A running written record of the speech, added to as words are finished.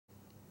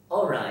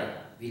Alright,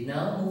 we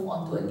now move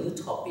on to a new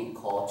topic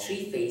called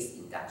three-phase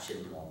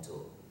induction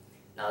motor.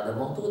 Now the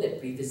motor that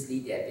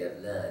previously that we have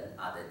learned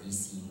are the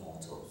DC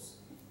motors.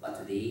 But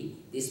today,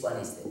 this one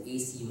is the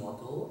AC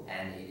motor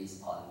and it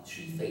is on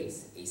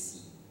three-phase AC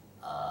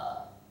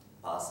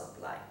power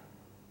supply.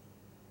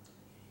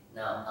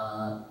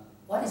 Now,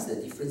 what is the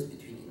difference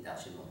between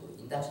induction motor?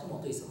 Induction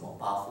motor is a more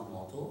powerful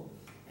motor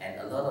and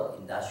a lot of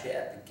industrial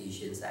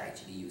applications are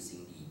actually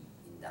using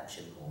the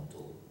induction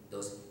motor,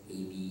 those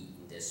heavy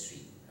industry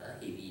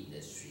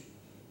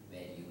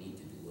where you need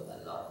to do a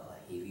lot of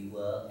heavy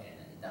work and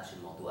an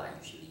induction motor are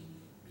usually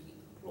being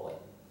employed.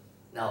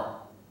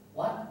 Now,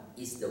 what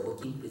is the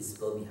working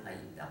principle behind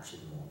induction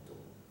motor?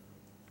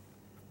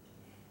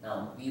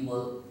 Now, we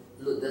will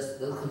look,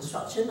 the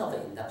construction of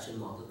an induction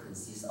motor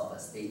consists of a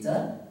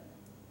stator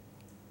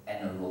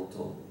and a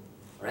rotor.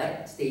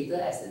 Right?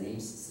 Stator, as the name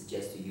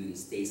suggests to you,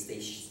 is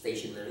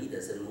stationary,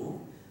 doesn't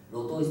move.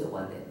 Rotor is the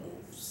one that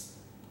moves.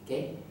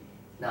 Okay?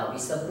 Now, we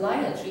supply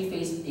a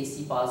three-phase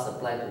AC power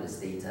supply to the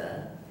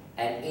stator,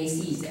 and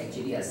AC is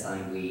actually a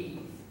sine wave,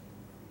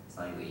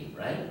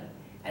 right?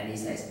 And it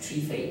has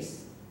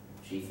three-phase,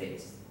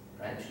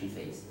 right?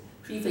 Three-phase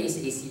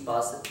AC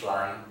power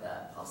supply,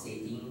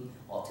 pulsating,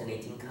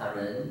 alternating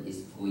current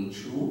is going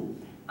through,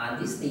 and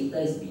this stator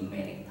is being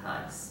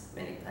magnetized.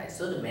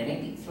 So the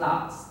magnetic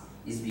flux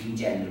is being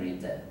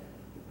generated.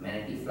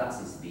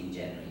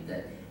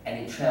 And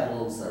it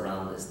travels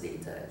around the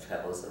stator,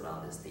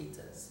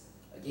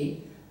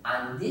 Okay?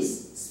 And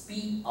this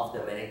speed of the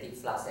magnetic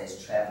flux that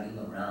is traveling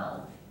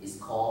around is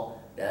called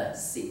the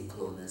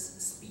synchronous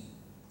speed.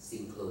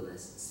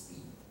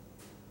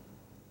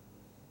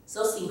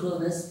 So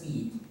synchronous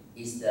speed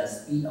is the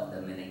speed of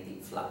the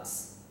magnetic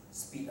flux.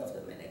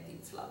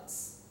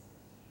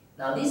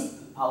 Now this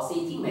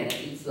pulsating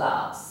magnetic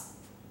flux,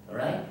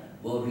 alright,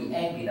 will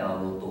react with our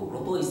rotor.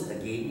 Rotor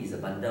is a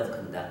bundle of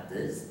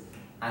conductors,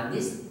 and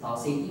this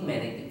pulsating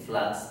magnetic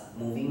flux,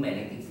 moving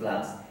magnetic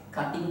flux,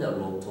 cutting the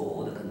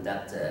rotor, the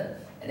conductor,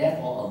 and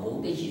therefore a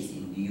voltage is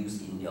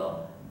induced in the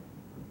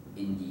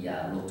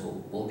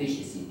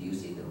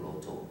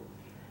rotor.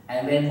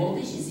 And when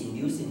voltage is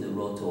induced in the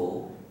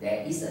rotor,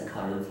 there is a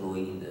current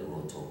flowing in the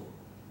rotor.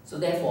 So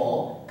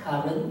therefore,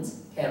 current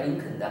carrying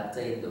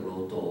conductor in the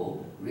rotor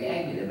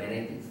react with the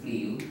magnetic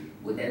field,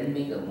 would then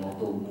make the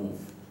rotor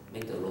move.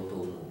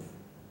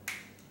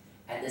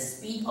 And the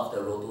speed of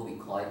the rotor we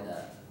call it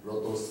the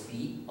rotor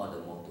speed or the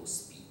motor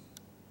speed.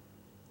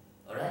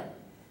 Alright?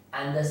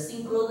 And the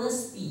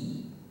synchronous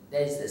speed,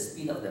 that is the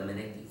speed of the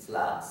magnetic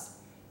flux,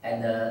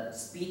 and the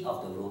speed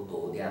of the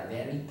rotor, they are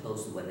very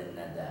close to one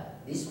another.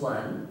 This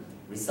one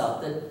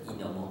resulted in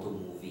your motor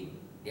moving.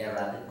 They are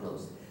rather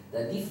close.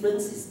 The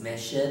difference is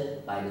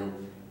measured by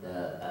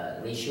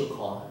the ratio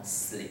called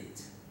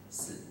slit.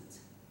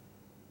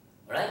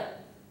 Alright?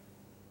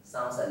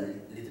 Sounds a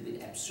little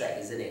bit abstract,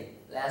 isn't it?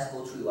 Let's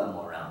go through one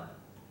more round.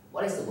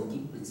 What is the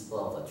working principle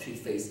of a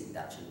three-phase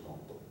induction motor?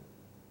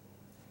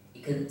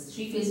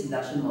 Three-phase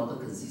induction motor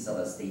consists of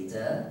a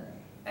stator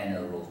and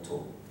a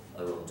rotor.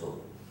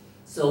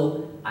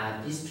 So I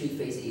have this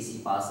three-phase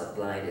AC power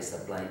supply that's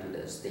supplying to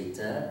the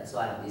stator. So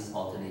I have this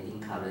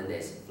alternating current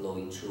that's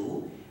flowing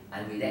through,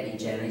 and with that it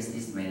generates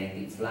this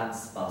magnetic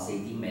flux,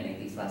 pulsating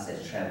magnetic flux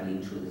that's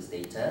traveling through the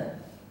stator.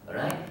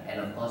 Alright?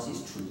 And of course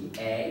it's through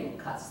the air, it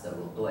cuts the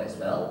rotor as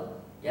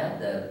well. Yeah,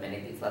 the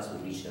magnetic flux will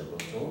reach the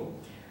rotor.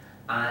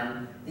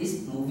 And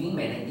this moving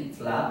magnetic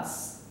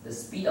flux, the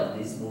speed of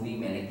this moving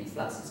magnetic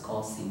flux is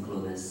called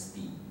synchronous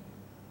speed.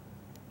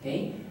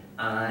 Okay?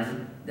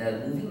 And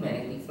the moving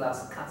magnetic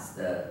flux cuts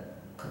the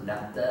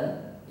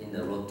conductor in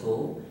the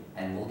rotor,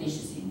 and voltage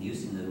is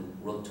induced in the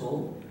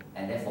rotor,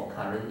 and therefore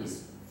current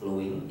is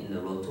flowing in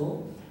the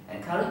rotor.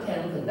 And current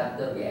carrying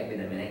conductor react with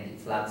the magnetic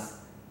flux.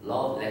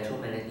 Law of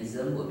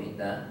electromagnetism will make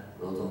the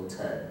rotor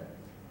turn.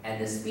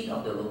 And the speed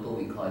of the rotor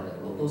we call it the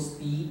rotor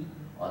speed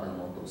or the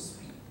motor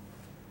speed.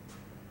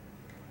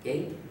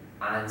 Okay?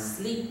 And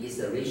slit is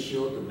a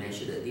ratio to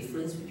measure the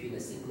difference between the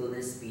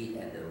synchronous speed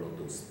and the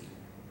rotor speed.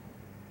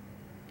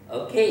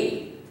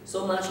 Okay,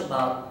 so much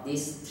about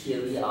this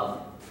theory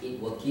of it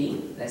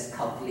working. Let's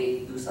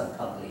do some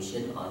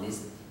calculation on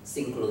this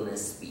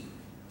synchronous speed.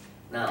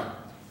 Now,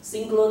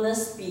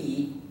 synchronous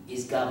speed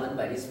is governed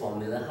by this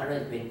formula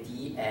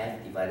 120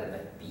 F divided by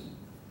P.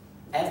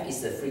 F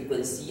is the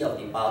frequency of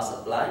the power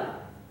supply,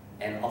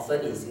 and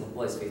often in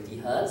Singapore is 50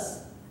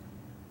 Hz.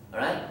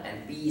 Alright,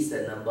 and P is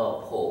the number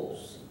of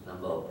poles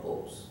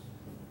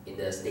in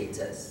the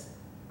stators.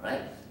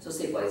 Right? So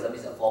say for example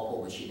it's a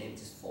 4-pole machine, and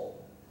it is 4.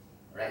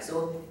 Alright,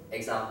 so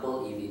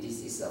example, if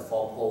this is a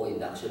 4-pole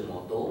induction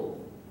motor,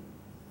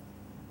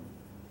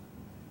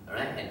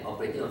 alright, and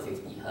operating on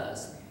 50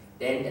 Hz,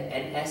 then the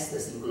NS, the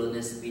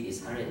synchronous speed,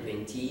 is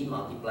 120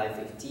 multiplied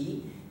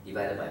 50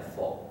 divided by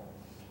 4.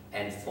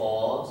 And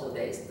 4, so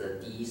that is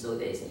 30, so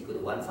that is equal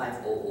to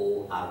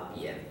 1500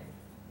 RPM.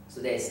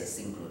 So that is the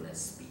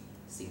synchronous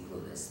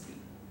speed.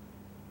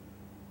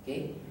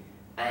 Okay?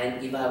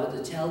 And if I were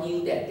to tell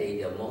you that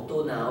the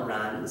motor now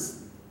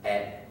runs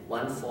at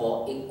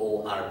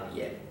 1480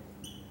 RPM,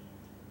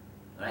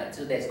 Alright,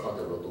 so that's called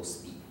the rotor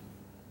speed.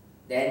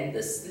 Then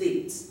the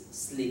slit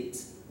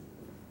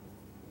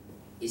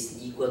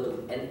is equal to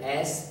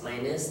ns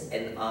minus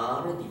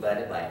nr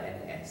divided by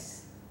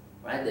ns.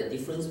 Right, the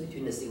difference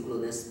between the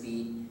synchronous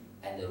speed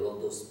and the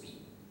rotor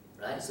speed.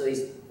 Right, so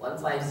it's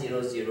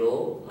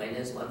 1500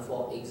 minus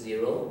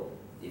 1480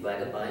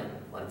 divided by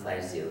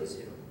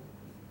 1500.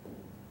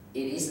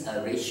 It is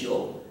a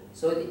ratio,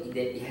 so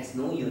it has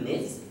no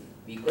units.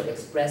 We could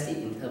express it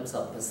in terms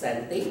of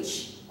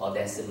percentage or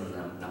decimal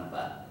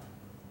number.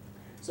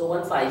 So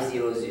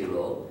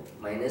 1500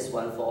 minus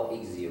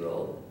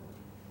 1480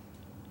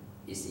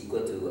 is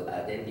equal to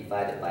then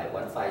divided by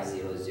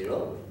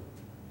 1500.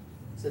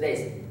 So that is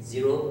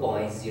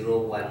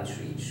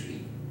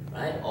 0.0133,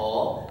 right?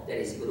 Or that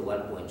is equal to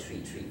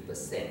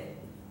 1.33%.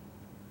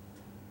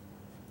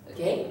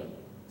 Okay?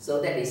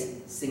 So that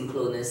is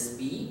synchronous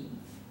speed.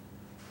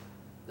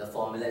 The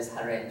formula is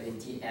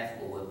 120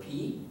 F over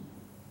P.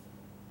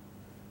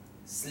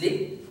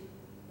 Slip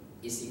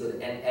is equal to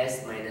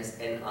Ns minus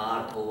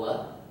Nr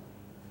over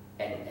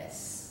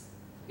Ns.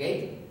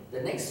 Okay?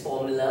 The next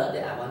formula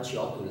that I want you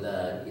all to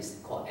learn is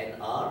called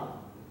Nr.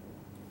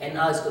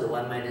 Nr is equal to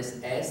 1 minus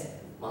S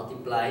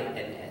multiply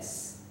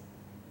Ns.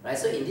 Right?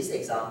 So in this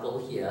example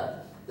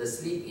here, the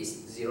slip is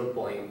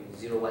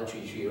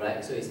 0.0133,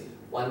 right? So it's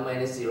 1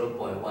 minus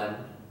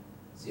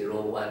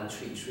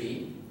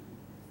 0.10133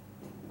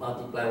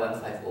 multiply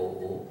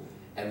 1500,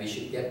 and we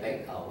should get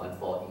back our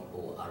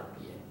 1480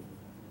 RPM.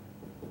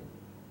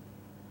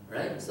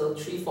 Right? So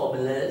 3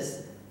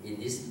 formulas in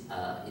this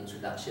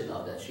introduction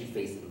of the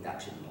 3-phase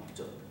induction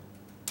motor.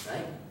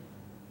 Right?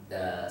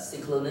 The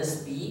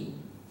synchronous speed,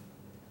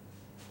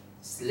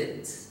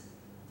 slit,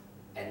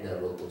 and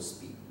the rotor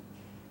speed.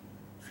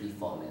 3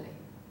 formulae.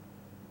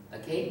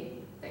 Okay?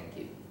 Thank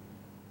you.